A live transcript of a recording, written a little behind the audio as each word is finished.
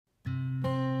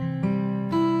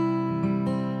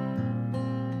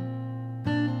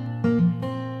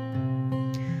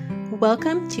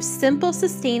Welcome to Simple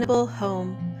Sustainable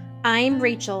Home. I'm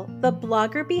Rachel, the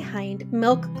blogger behind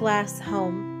Milk Glass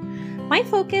Home. My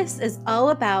focus is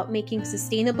all about making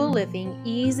sustainable living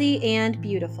easy and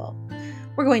beautiful.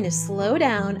 We're going to slow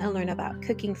down and learn about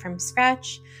cooking from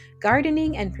scratch,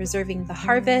 gardening and preserving the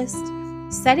harvest,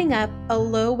 setting up a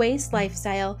low-waste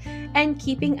lifestyle, and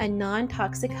keeping a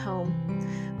non-toxic home.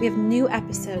 We have new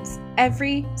episodes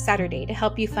every Saturday to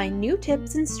help you find new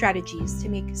tips and strategies to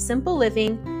make simple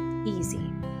living easy.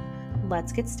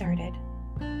 Let's get started.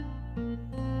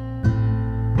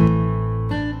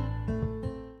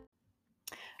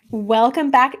 Welcome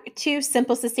back to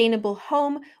Simple Sustainable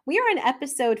Home. We are on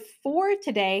episode 4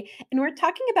 today, and we're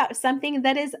talking about something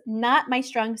that is not my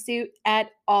strong suit at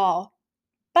all.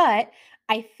 But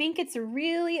I think it's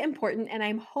really important, and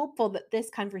I'm hopeful that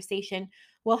this conversation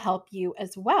will help you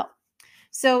as well.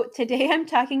 So today I'm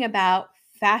talking about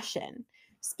fashion,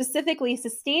 specifically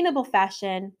sustainable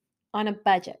fashion on a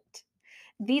budget.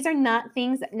 These are not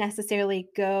things that necessarily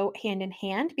go hand in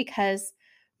hand because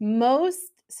most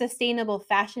sustainable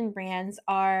fashion brands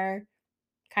are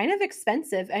kind of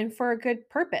expensive and for a good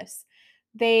purpose.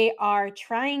 They are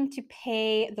trying to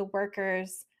pay the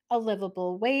workers a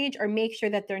livable wage or make sure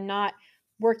that they're not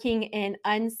working in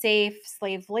unsafe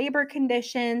slave labor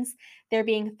conditions. They're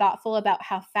being thoughtful about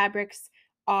how fabrics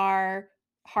are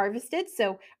harvested.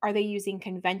 So, are they using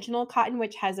conventional cotton,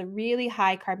 which has a really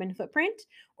high carbon footprint,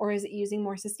 or is it using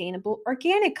more sustainable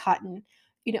organic cotton?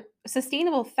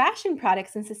 Sustainable fashion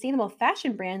products and sustainable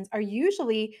fashion brands are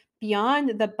usually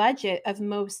beyond the budget of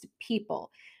most people.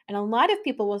 And a lot of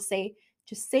people will say,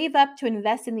 just save up to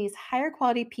invest in these higher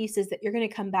quality pieces that you're going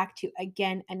to come back to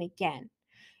again and again.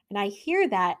 And I hear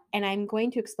that, and I'm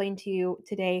going to explain to you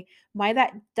today why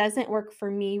that doesn't work for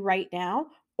me right now,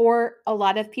 or a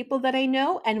lot of people that I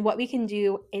know, and what we can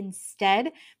do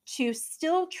instead to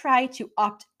still try to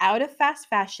opt out of fast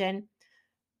fashion,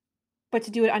 but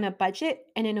to do it on a budget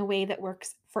and in a way that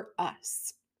works for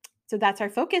us. So that's our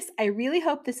focus. I really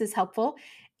hope this is helpful,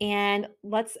 and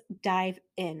let's dive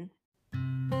in.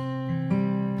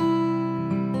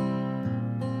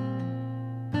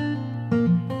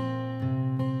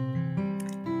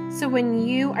 So when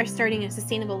you are starting a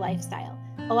sustainable lifestyle,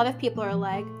 a lot of people are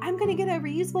like, I'm going to get a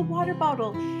reusable water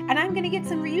bottle, and I'm going to get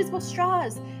some reusable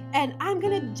straws, and I'm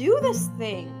going to do this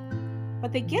thing.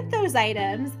 But they get those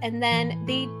items and then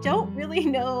they don't really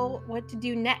know what to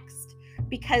do next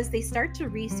because they start to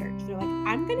research. They're like,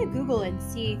 I'm going to Google and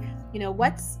see,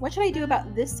 what should I do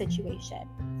about this situation?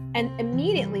 And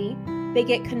immediately they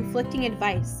get conflicting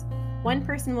advice. One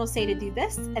person will say to do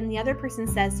this, and the other person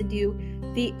says to do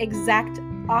the exact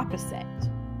opposite.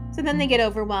 So then they get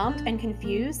overwhelmed and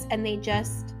confused, and they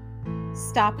just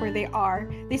stop where they are.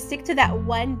 They stick to that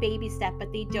one baby step,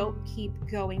 but they don't keep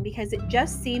going because it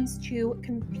just seems too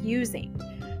confusing.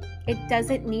 It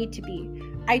doesn't need to be.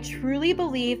 I truly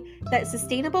believe that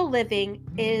sustainable living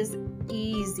is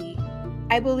easy.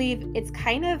 I believe it's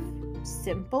kind of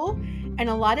simple, and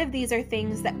a lot of these are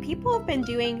things that people have been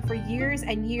doing for years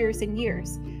and years and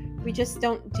years. We just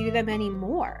don't do them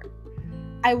anymore.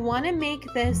 I want to make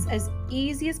this as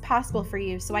easy as possible for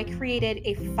you, so I created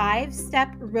a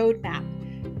 5-step roadmap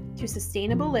to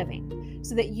sustainable living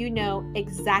so that you know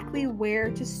exactly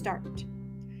where to start.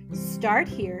 Start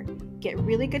here, get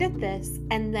really good at this,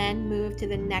 and then move to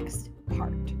the next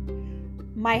part.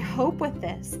 My hope with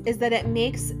this is that it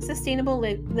makes sustainable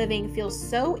living feel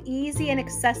so easy and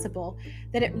accessible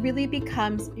that it really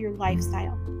becomes your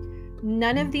lifestyle.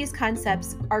 None of these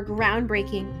concepts are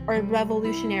groundbreaking or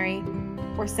revolutionary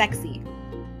or sexy.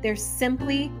 They're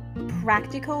simply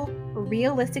practical,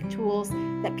 realistic tools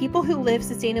that people who live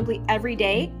sustainably every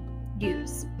day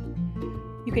use.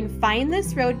 You can find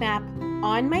this roadmap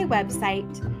on my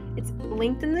website. It's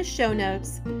linked in the show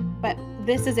notes, but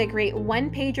this is a great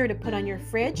one-pager to put on your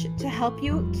fridge to help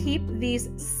you keep these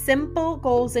simple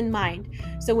goals in mind.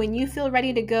 So when you feel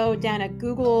ready to go down a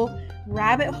Google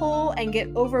rabbit hole and get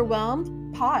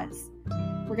overwhelmed, pause.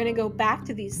 We're going to go back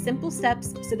to these simple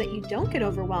steps so that you don't get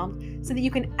overwhelmed, so that you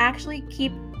can actually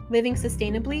keep living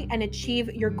sustainably and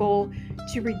achieve your goal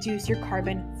to reduce your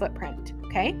carbon footprint.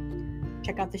 Okay?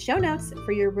 Check out the show notes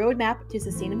for your roadmap to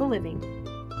sustainable living.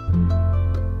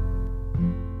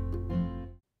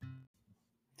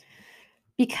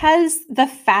 Because the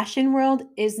fashion world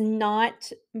is not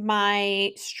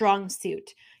my strong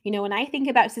suit. When I think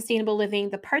about sustainable living,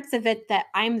 the parts of it that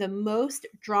I'm the most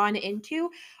drawn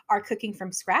into are cooking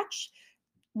from scratch,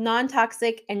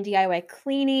 non-toxic and DIY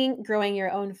cleaning, growing your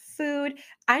own food.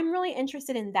 I'm really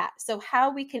interested in that. So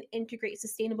how we can integrate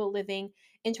sustainable living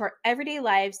into our everyday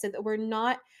lives so that we're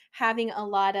not having a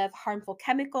lot of harmful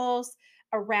chemicals,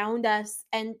 around us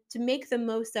and to make the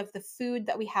most of the food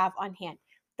that we have on hand.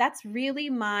 That's really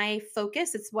my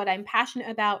focus. It's what I'm passionate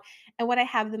about and what I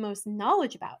have the most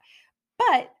knowledge about.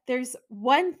 But there's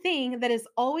one thing that is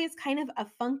always kind of a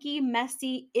funky,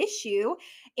 messy issue.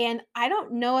 And I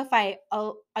don't know if I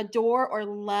adore or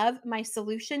love my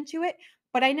solution to it.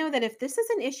 But I know that if this is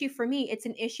an issue for me, it's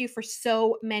an issue for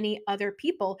so many other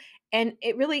people. And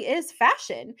it really is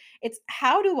fashion. It's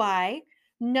how do I,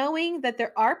 knowing that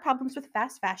there are problems with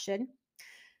fast fashion,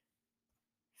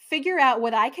 figure out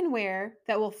what I can wear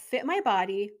that will fit my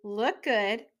body, look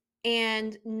good,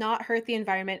 and not hurt the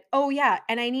environment. Oh, yeah.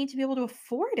 And I need to be able to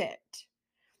afford it.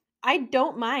 I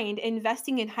don't mind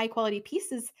investing in high quality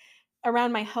pieces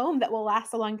around my home that will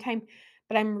last a long time,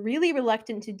 but I'm really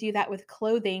reluctant to do that with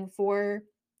clothing for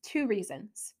two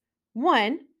reasons.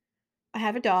 One, I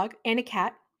have a dog and a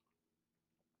cat.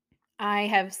 I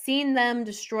have seen them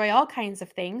destroy all kinds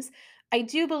of things. I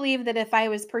do believe that if I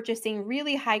was purchasing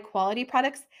really high quality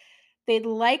products, they'd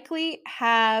likely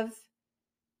have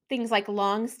things like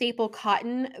long staple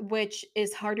cotton, which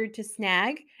is harder to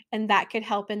snag, and that could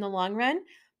help in the long run.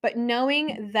 But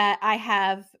knowing that I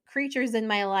have creatures in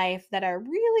my life that are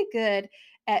really good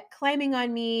at climbing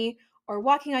on me or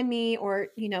walking on me or,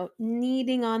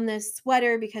 kneading on this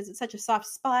sweater because it's such a soft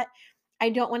spot, I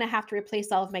don't want to have to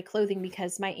replace all of my clothing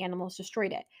because my animals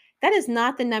destroyed it. That is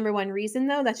not the number one reason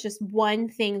though. That's just one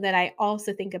thing that I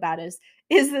also think about is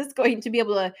this going to be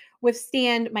able to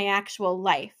withstand my actual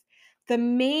life? The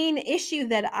main issue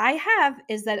that I have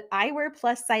is that I wear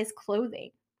plus size clothing.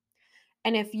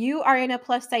 And if you are in a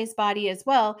plus size body as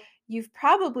well, you've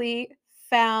probably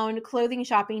found clothing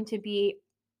shopping to be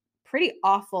pretty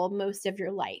awful most of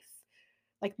your life.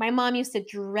 Like my mom used to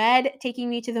dread taking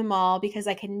me to the mall because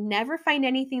I could never find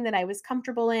anything that I was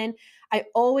comfortable in. I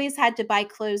always had to buy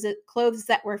clothes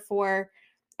that were for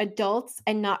adults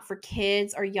and not for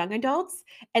kids or young adults,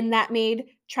 and that made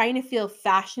trying to feel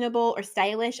fashionable or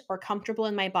stylish or comfortable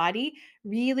in my body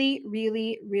really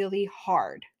really really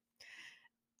hard.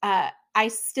 I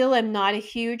still am not a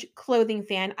huge clothing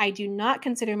fan. I do not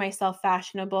consider myself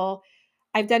fashionable.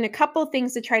 I've done a couple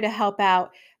things to try to help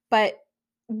out, but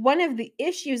one of the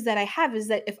issues that I have is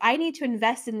that if I need to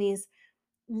invest in these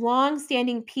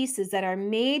long-standing pieces that are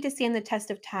made to stand the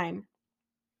test of time,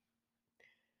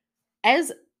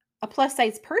 as a plus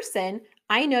size person,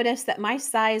 I notice that my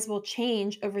size will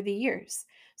change over the years.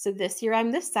 So this year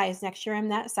I'm this size, next year I'm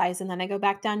that size, and then I go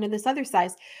back down to this other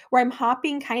size where I'm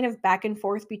hopping kind of back and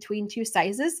forth between two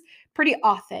sizes pretty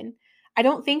often. I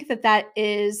don't think that that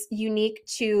is unique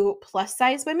to plus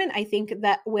size women. I think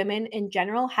that women in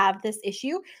general have this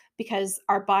issue because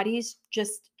our bodies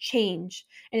just change.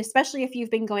 And especially if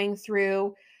you've been going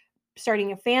through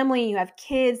starting a family, you have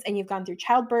kids, and you've gone through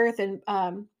childbirth,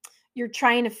 and you're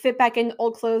trying to fit back in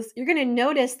old clothes, you're going to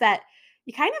notice that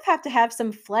you kind of have to have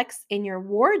some flex in your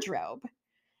wardrobe.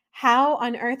 How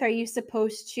on earth are you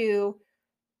supposed to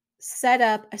set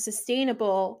up a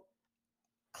sustainable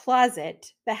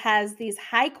closet that has these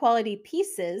high quality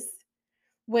pieces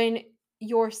when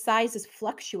your size is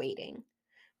fluctuating?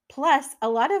 Plus, a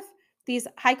lot of these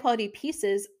high quality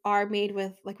pieces are made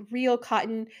with like real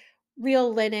cotton,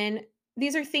 real linen.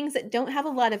 These are things that don't have a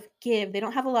lot of give, they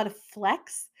don't have a lot of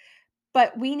flex,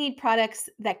 but we need products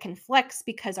that can flex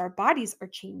because our bodies are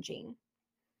changing.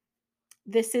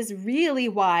 This is really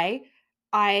why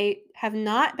I have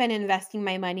not been investing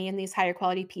my money in these higher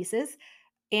quality pieces.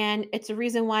 And it's a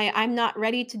reason why I'm not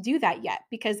ready to do that yet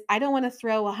because I don't want to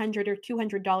throw $100 or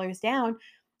 $200 down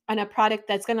on a product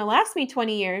that's going to last me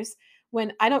 20 years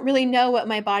when I don't really know what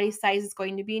my body size is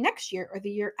going to be next year or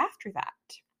the year after that.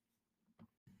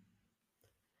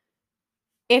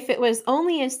 If it was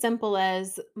only as simple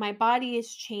as my body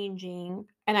is changing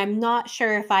and I'm not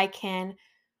sure if I can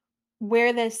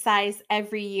wear this size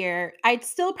every year, I'd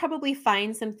still probably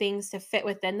find some things to fit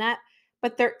within that.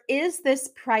 But there is this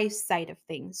price side of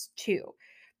things too.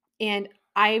 And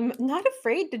I'm not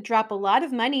afraid to drop a lot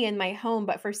of money in my home,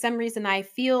 but for some reason I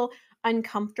feel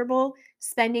uncomfortable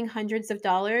spending hundreds of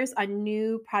dollars on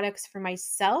new products for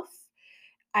myself.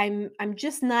 I'm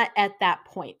just not at that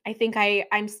point. I think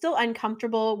I'm still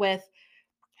uncomfortable with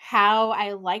how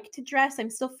I like to dress. I'm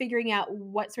still figuring out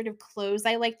what sort of clothes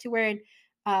I like to wear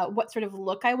and what sort of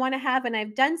look I want to have. And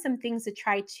I've done some things to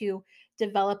try to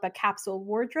develop a capsule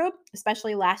wardrobe,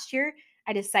 especially last year.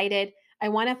 I decided I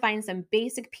want to find some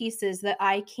basic pieces that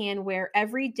I can wear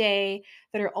every day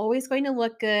that are always going to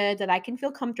look good, that I can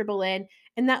feel comfortable in.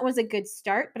 And that was a good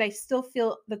start, but I still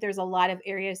feel that there's a lot of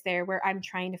areas there where I'm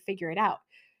trying to figure it out.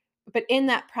 But in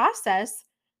that process,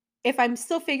 if I'm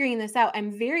still figuring this out,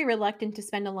 I'm very reluctant to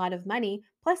spend a lot of money.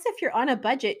 Plus, if you're on a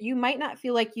budget, you might not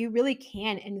feel like you really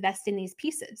can invest in these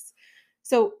pieces.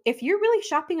 So, if you're really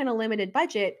shopping on a limited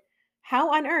budget,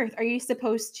 how on earth are you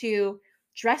supposed to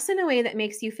dress in a way that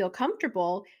makes you feel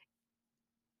comfortable,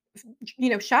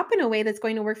 shop in a way that's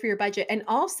going to work for your budget, and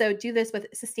also do this with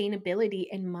sustainability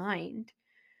in mind?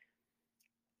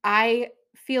 I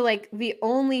feel like the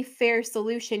only fair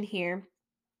solution here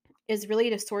is really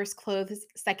to source clothes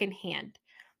secondhand.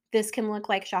 This can look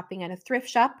like shopping at a thrift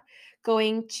shop,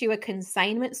 going to a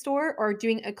consignment store, or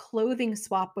doing a clothing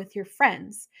swap with your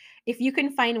friends. If you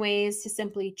can find ways to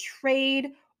simply trade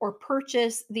or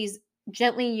purchase these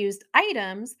gently used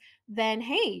items, then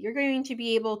hey, you're going to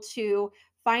be able to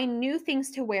find new things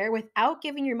to wear without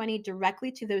giving your money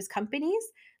directly to those companies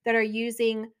that are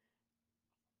using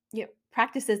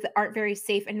practices that aren't very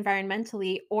safe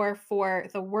environmentally or for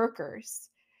the workers.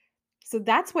 So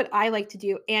that's what I like to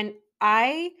do. And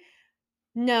I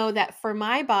know that for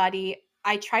my body,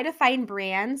 I try to find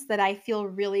brands that I feel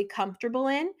really comfortable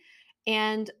in.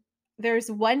 And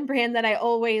there's one brand that I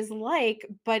always like,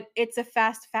 but it's a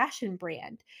fast fashion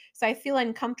brand. So I feel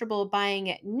uncomfortable buying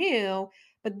it new.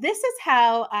 But this is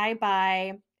how I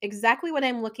buy exactly what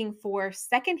I'm looking for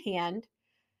secondhand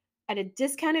at a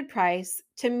discounted price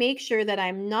to make sure that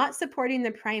I'm not supporting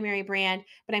the primary brand,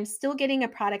 but I'm still getting a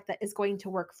product that is going to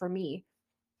work for me.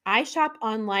 I shop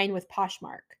online with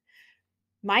Poshmark.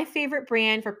 My favorite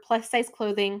brand for plus size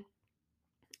clothing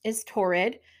is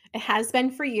Torrid. It has been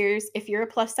for years. If you're a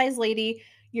plus size lady,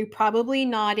 you're probably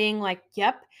nodding like,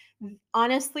 yep.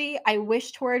 Honestly, I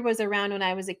wish Torrid was around when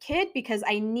I was a kid because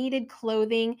I needed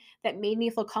clothing that made me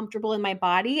feel comfortable in my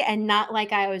body and not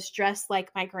like I was dressed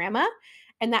like my grandma.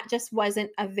 And that just wasn't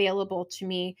available to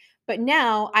me. But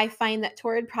now I find that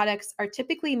Torrid products are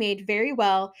typically made very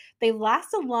well. They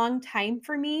last a long time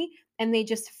for me and they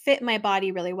just fit my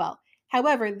body really well.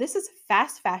 However, this is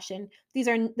fast fashion.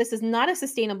 This is not a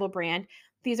sustainable brand.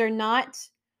 These are not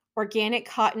organic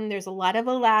cotton. There's a lot of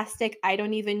elastic. I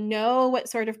don't even know what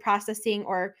sort of processing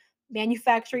or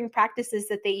manufacturing practices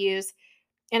that they use.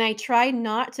 And I try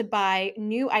not to buy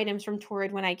new items from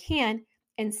Torrid when I can.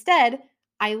 Instead,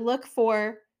 I look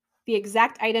for the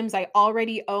exact items I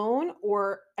already own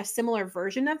or a similar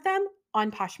version of them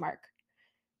on Poshmark.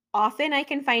 Often I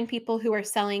can find people who are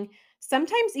selling,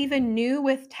 sometimes even new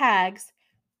with tags,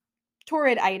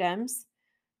 Torrid items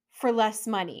for less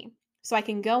money. So I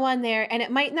can go on there and it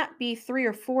might not be $3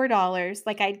 or $4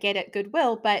 like I'd get at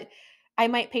Goodwill, but I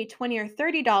might pay $20 or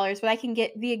 $30, but I can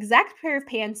get the exact pair of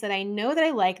pants that I know that I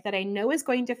like, that I know is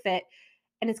going to fit,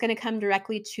 and it's going to come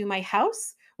directly to my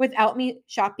house without me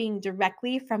shopping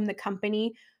directly from the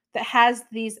company that has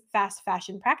these fast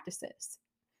fashion practices.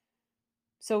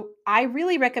 So I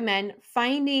really recommend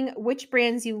finding which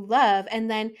brands you love.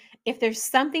 And then if there's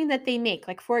something that they make,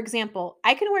 like for example,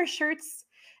 I can wear shirts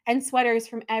and sweaters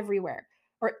from everywhere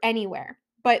or anywhere.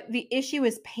 But the issue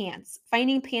is pants,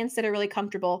 finding pants that are really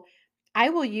comfortable. I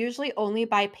will usually only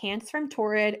buy pants from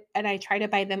Torrid and I try to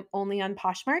buy them only on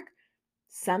Poshmark.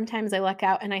 Sometimes I luck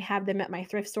out and I have them at my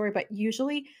thrift store, but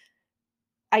usually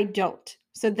I don't.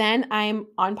 So then I'm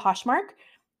on Poshmark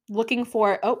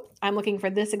I'm looking for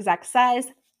this exact size,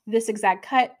 this exact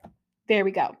cut. There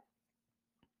we go.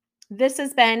 This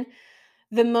has been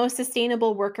the most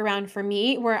sustainable workaround for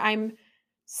me where I'm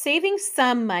saving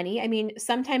some money. I mean,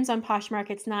 sometimes on Poshmark,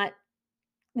 it's not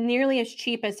nearly as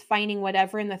cheap as finding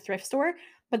whatever in the thrift store,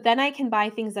 but then I can buy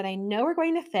things that I know are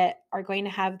going to fit, are going to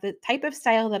have the type of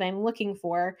style that I'm looking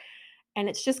for, and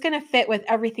it's just going to fit with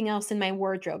everything else in my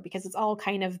wardrobe because it's all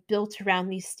kind of built around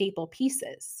these staple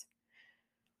pieces.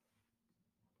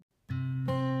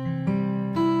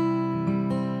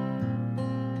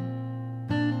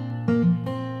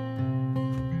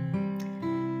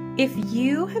 If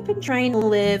you have been trying to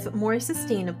live more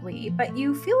sustainably, but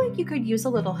you feel like you could use a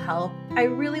little help, I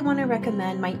really want to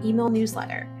recommend my email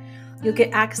newsletter. You'll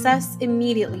get access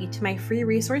immediately to my free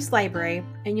resource library,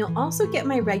 and you'll also get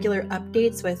my regular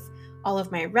updates with all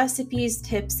of my recipes,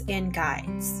 tips, and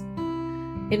guides.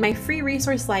 In my free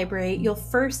resource library, you'll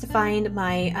first find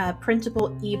my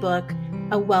printable ebook,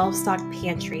 A Well-Stocked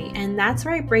Pantry, and that's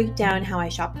where I break down how I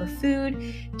shop for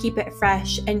food, keep it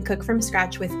fresh, and cook from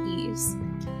scratch with ease.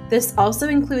 This also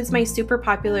includes my super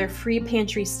popular free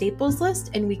pantry staples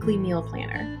list and weekly meal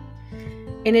planner.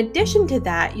 In addition to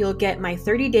that, you'll get my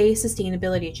 30-day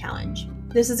sustainability challenge.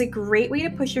 This is a great way to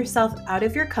push yourself out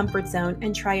of your comfort zone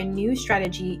and try a new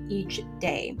strategy each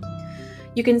day.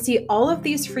 You can see all of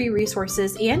these free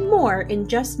resources and more in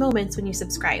just moments when you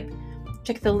subscribe.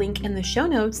 Check the link in the show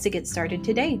notes to get started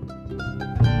today.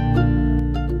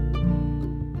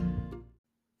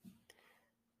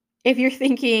 If you're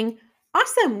thinking,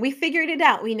 awesome, we figured it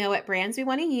out. We know what brands we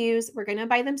want to use. We're going to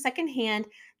buy them secondhand.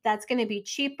 That's going to be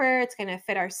cheaper. It's going to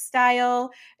fit our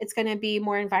style. It's going to be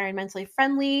more environmentally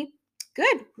friendly.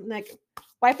 Good. Like,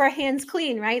 wipe our hands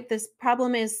clean, right? This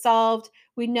problem is solved.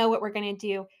 We know what we're going to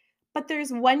do. But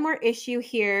there's one more issue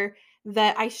here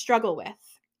that I struggle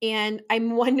with. And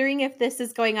I'm wondering if this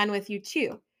is going on with you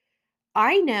too.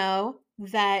 I know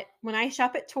that when I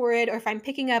shop at Torrid or if I'm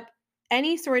picking up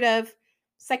any sort of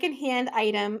secondhand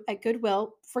item at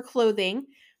Goodwill for clothing,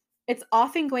 it's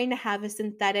often going to have a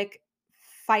synthetic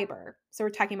fiber. So we're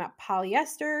talking about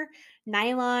polyester,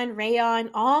 nylon,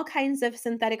 rayon, all kinds of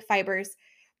synthetic fibers.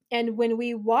 And when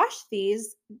we wash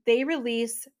these, they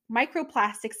release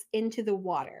microplastics into the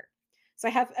water. So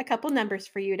I have a couple numbers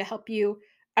for you to help you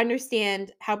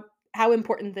understand how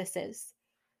important this is.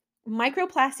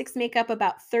 Microplastics make up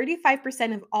about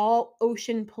 35% of all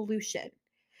ocean pollution.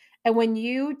 And when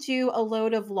you do a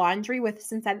load of laundry with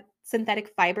synthetic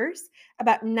fibers,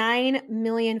 about 9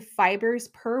 million fibers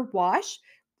per wash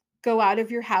go out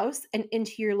of your house and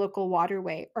into your local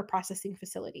waterway or processing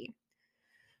facility.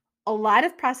 A lot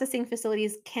of processing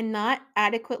facilities cannot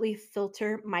adequately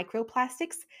filter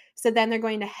microplastics. So then they're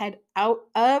going to head out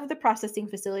of the processing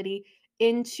facility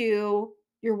into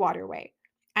your waterway.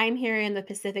 I'm here in the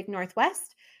Pacific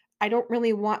Northwest. I don't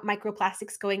really want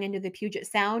microplastics going into the Puget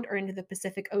Sound or into the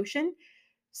Pacific Ocean.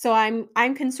 So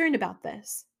I'm concerned about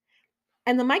this.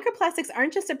 And the microplastics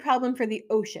aren't just a problem for the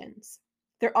oceans.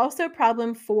 They're also a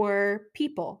problem for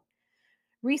people.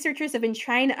 Researchers have been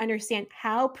trying to understand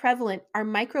how prevalent are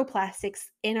microplastics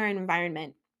in our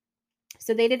environment.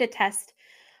 So they did a test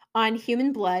on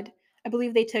human blood. I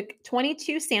believe they took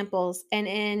 22 samples, and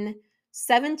in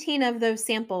 17 of those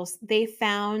samples, they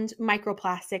found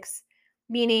microplastics,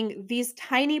 meaning these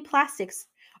tiny plastics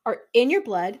are in your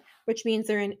blood, which means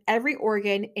they're in every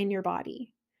organ in your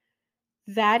body.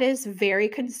 That is very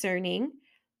concerning.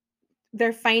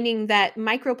 They're finding that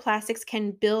microplastics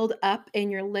can build up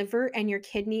in your liver and your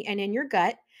kidney and in your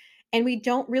gut. And we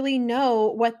don't really know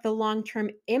what the long term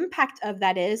impact of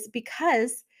that is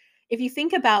because if you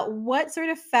think about what sort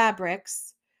of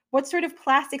fabrics, what sort of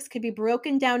plastics could be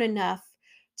broken down enough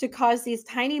to cause these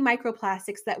tiny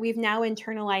microplastics that we've now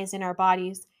internalized in our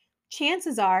bodies,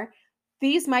 chances are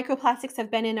these microplastics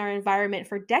have been in our environment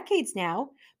for decades now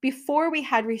before we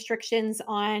had restrictions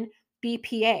on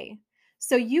BPA.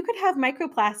 So you could have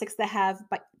microplastics that have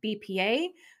BPA,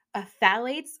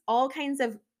 phthalates, all kinds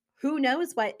of who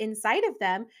knows what inside of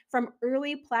them from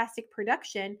early plastic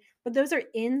production, but those are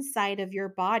inside of your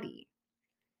body.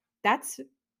 That's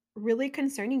really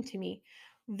concerning to me.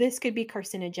 This could be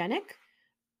carcinogenic.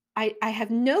 I have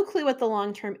no clue what the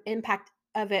long term impact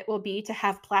of it will be to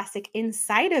have plastic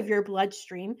inside of your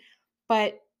bloodstream,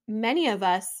 but many of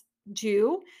us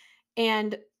do.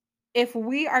 And if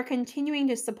we are continuing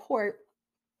to support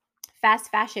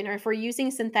fast fashion or if we're using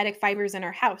synthetic fibers in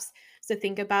our house. So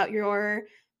think about your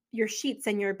sheets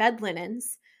and your bed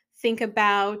linens. Think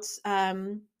about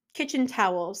kitchen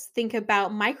towels. Think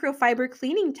about microfiber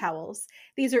cleaning towels.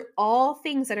 These are all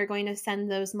things that are going to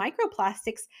send those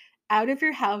microplastics out of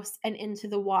your house and into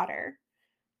the water.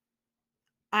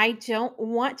 I don't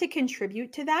want to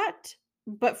contribute to that,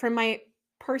 but for my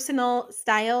personal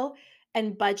style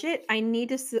and budget, I need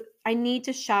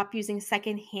to shop using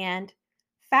secondhand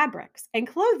fabrics and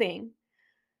clothing.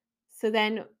 So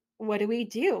then what do we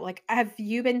do? Like, have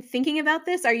you been thinking about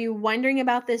this? Are you wondering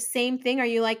about this same thing? Are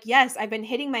you like, yes, I've been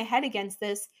hitting my head against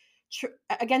this,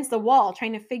 against the wall,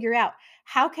 trying to figure out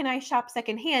how can I shop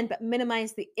secondhand but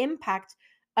minimize the impact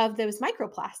of those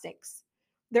microplastics?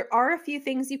 There are a few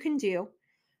things you can do.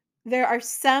 There are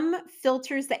some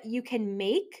filters that you can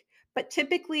make, but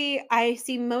typically I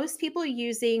see most people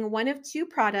using one of two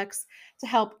products to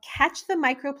help catch the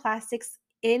microplastics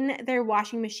in their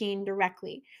washing machine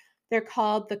directly. They're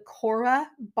called the Cora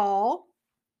Ball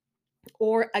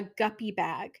or a Guppy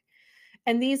Bag.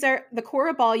 And these are the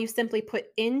Cora Ball you simply put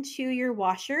into your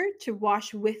washer to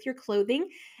wash with your clothing.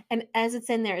 And as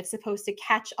it's in there, it's supposed to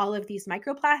catch all of these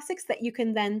microplastics that you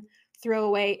can then throw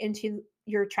away into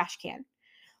your trash can.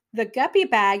 The Guppy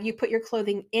Bag, you put your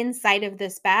clothing inside of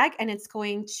this bag and it's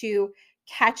going to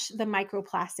catch the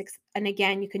microplastics. And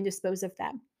again, you can dispose of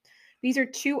them. These are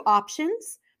two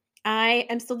options. I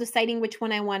am still deciding which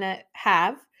one I want to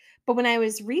have. But when I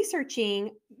was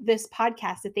researching this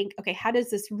podcast to think, okay, how does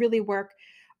this really work?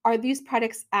 Are these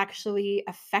products actually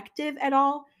effective at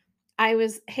all? I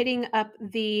was hitting up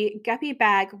the Guppy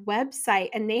Bag website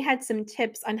and they had some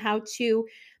tips on how to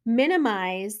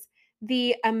minimize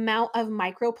the amount of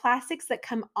microplastics that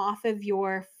come off of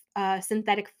your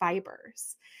synthetic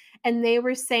fibers. And they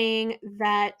were saying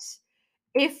that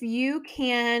If you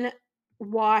can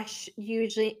wash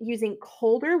usually using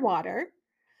colder water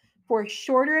for a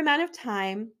shorter amount of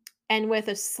time and with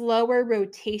a slower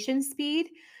rotation speed,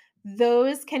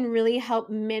 those can really help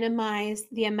minimize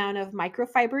the amount of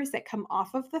microfibers that come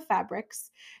off of the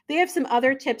fabrics. They have some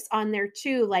other tips on there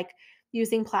too, like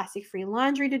using plastic free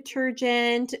laundry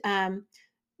detergent,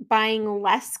 buying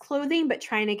less clothing, but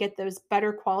trying to get those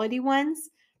better quality ones.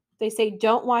 They say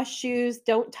don't wash shoes,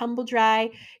 don't tumble dry.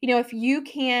 If you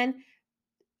can,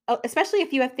 especially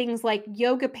if you have things like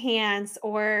yoga pants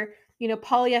or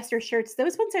polyester shirts,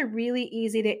 those ones are really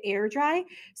easy to air dry.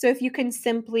 So if you can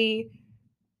simply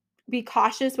be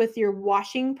cautious with your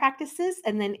washing practices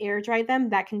and then air dry them,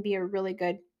 that can be a really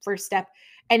good first step.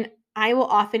 And I will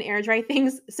often air dry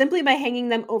things simply by hanging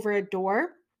them over a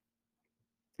door.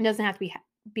 It doesn't have to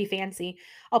be fancy.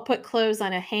 I'll put clothes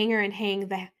on a hanger and hang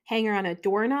the hanger on a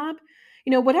doorknob.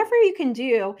 Whatever you can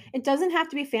do, it doesn't have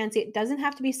to be fancy. It doesn't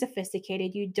have to be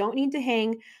sophisticated. You don't need to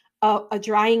hang a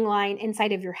drying line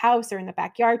inside of your house or in the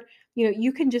backyard.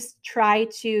 You can just try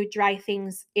to dry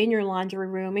things in your laundry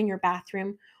room, in your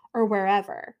bathroom, or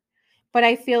wherever. But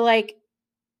I feel like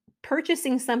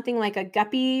purchasing something like a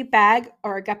guppy bag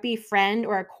or a guppy friend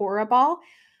or a Cora ball,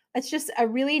 it's just a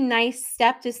really nice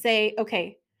step to say,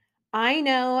 okay, I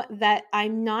know that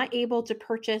I'm not able to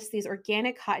purchase these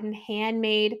organic cotton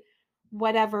handmade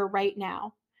whatever right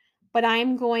now, but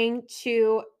I'm going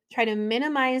to try to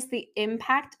minimize the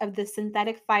impact of the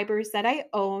synthetic fibers that I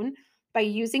own by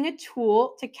using a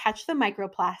tool to catch the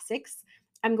microplastics.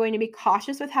 I'm going to be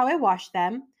cautious with how I wash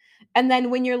them. And then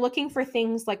when you're looking for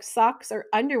things like socks or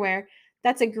underwear,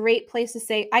 that's a great place to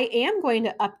say, I am going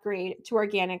to upgrade to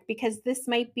organic because this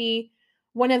might be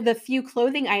one of the few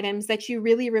clothing items that you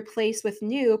really replace with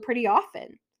new pretty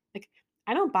often. Like,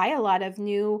 I don't buy a lot of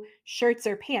new shirts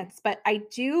or pants, but I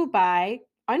do buy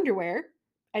underwear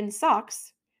and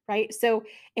socks, right? So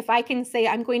if I can say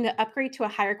I'm going to upgrade to a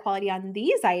higher quality on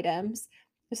these items,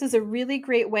 this is a really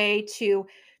great way to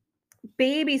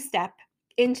baby step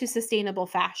into sustainable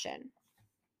fashion.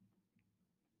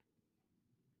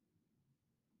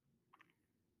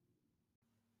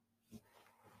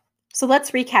 So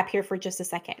let's recap here for just a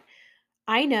second.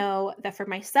 I know that for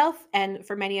myself and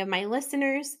for many of my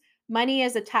listeners, money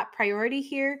is a top priority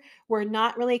here. We're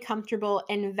not really comfortable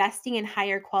investing in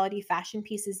higher quality fashion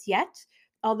pieces yet,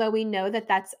 although we know that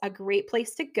that's a great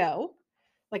place to go.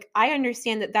 Like, I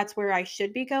understand that that's where I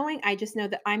should be going. I just know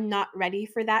that I'm not ready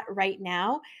for that right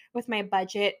now with my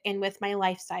budget and with my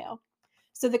lifestyle.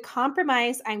 So, the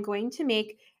compromise I'm going to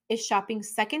make is shopping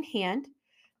secondhand.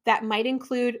 That might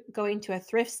include going to a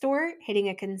thrift store, hitting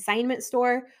a consignment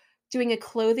store, doing a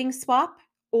clothing swap,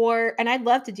 and I'd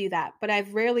love to do that, but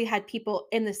I've rarely had people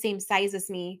in the same size as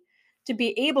me to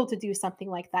be able to do something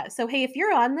like that. So, hey, if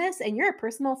you're on this and you're a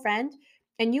personal friend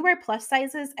and you wear plus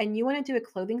sizes and you want to do a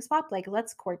clothing swap, like,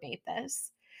 let's coordinate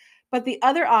this. But the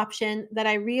other option that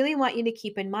I really want you to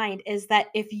keep in mind is that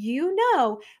if you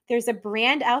know there's a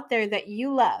brand out there that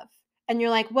you love and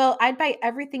you're like, well, I'd buy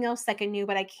everything else second new,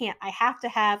 but I can't. I have to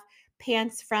have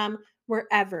pants from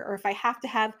wherever, or if I have to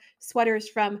have sweaters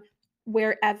from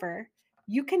wherever,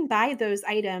 you can buy those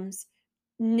items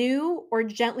new or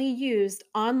gently used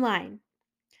online.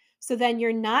 So then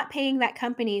you're not paying that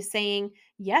company saying,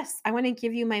 yes, I want to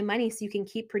give you my money so you can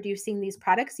keep producing these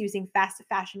products using fast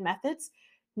fashion methods.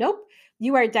 Nope.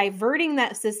 You are diverting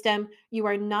that system. You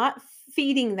are not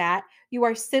feeding that. You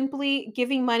are simply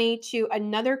giving money to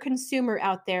another consumer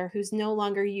out there who's no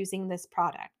longer using this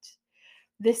product.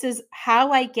 This is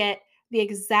how I get the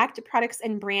exact products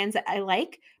and brands that I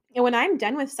like. And when I'm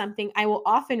done with something, I will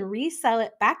often resell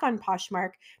it back on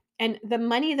Poshmark. And the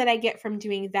money that I get from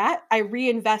doing that, I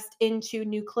reinvest into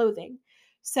new clothing.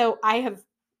 So I have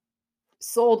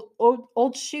sold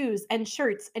old shoes and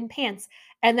shirts and pants,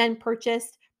 and then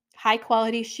purchased high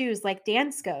quality shoes like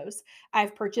Danskos.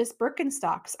 I've purchased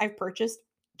Birkenstocks. I've purchased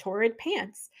Torrid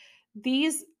pants.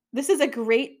 These this is a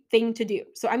great thing to do.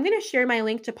 So I'm going to share my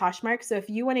link to Poshmark. So if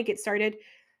you want to get started,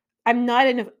 I'm not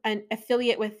an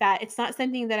affiliate with that. It's not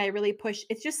something that I really push.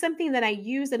 It's just something that I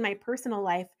use in my personal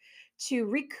life to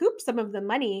recoup some of the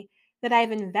money that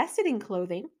I've invested in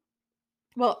clothing,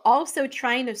 while also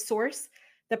trying to source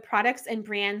the products and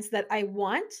brands that I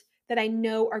want, that I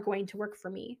know are going to work for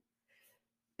me.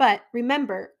 But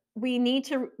remember, we need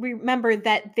to remember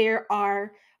that there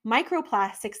are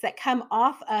microplastics that come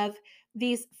off of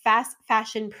these fast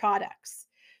fashion products.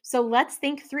 So let's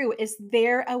think through, is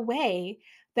there a way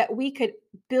that we could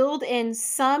build in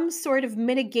some sort of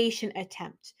mitigation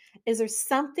attempt? Is there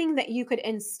something that you could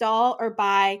install or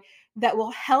buy that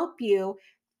will help you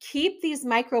keep these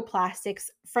microplastics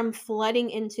from flooding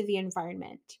into the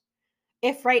environment?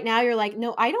 If right now you're like,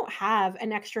 no, I don't have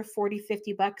an extra 40,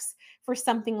 $50 for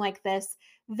something like this,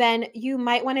 then you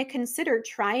might want to consider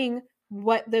trying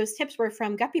what those tips were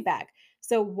from Guppy Bag.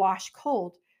 So wash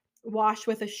cold, wash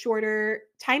with a shorter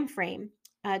time frame,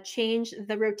 change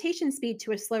the rotation speed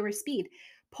to a slower speed,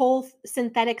 pull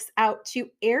synthetics out to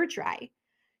air dry.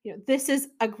 This is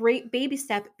a great baby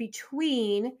step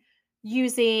between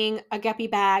using a Guppy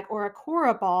Bag or a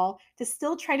Cora ball to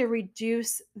still try to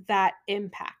reduce that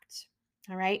impact.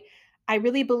 All right. I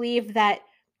really believe that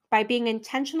by being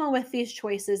intentional with these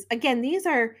choices, again, these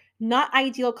are not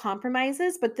ideal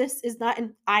compromises, but this is not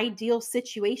an ideal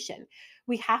situation.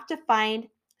 We have to find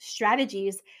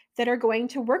strategies that are going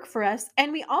to work for us.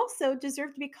 And we also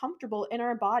deserve to be comfortable in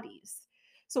our bodies.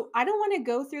 So I don't want to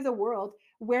go through the world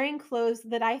wearing clothes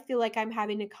that I feel like I'm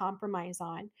having to compromise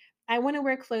on. I want to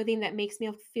wear clothing that makes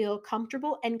me feel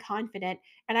comfortable and confident.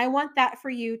 And I want that for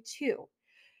you too.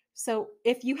 So,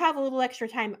 if you have a little extra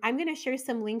time, I'm going to share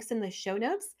some links in the show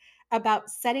notes about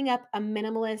setting up a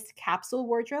minimalist capsule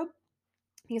wardrobe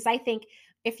because I think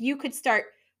if you could start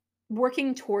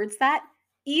working towards that,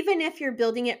 even if you're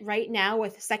building it right now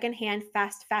with secondhand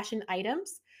fast fashion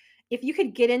items, if you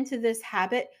could get into this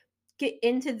habit, get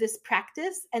into this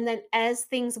practice, and then as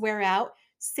things wear out,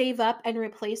 save up and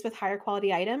replace with higher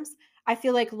quality items, I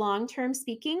feel like long term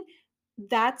speaking,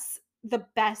 that's the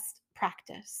best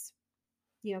practice.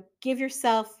 Give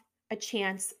yourself a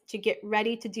chance to get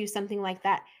ready to do something like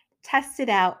that. Test it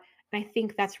out. And I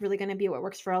think that's really going to be what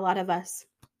works for a lot of us.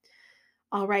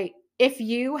 All right. If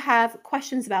you have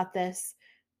questions about this,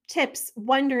 tips,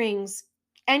 wonderings,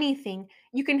 anything,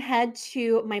 you can head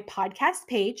to my podcast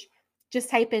page.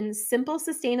 Just type in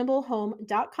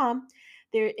simplesustainablehome.com.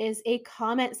 There is a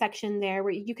comment section there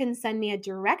where you can send me a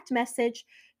direct message,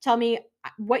 tell me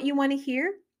what you want to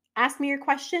hear, ask me your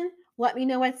question, let me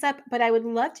know what's up. But I would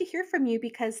love to hear from you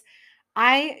because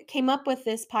I came up with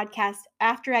this podcast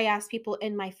after I asked people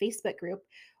in my Facebook group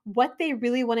what they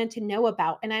really wanted to know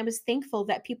about. And I was thankful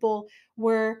that people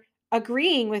were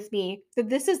agreeing with me that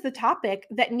this is the topic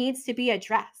that needs to be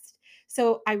addressed.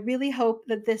 So I really hope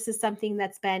that this is something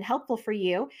that's been helpful for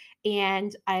you.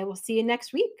 And I will see you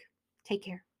next week. Take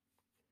care.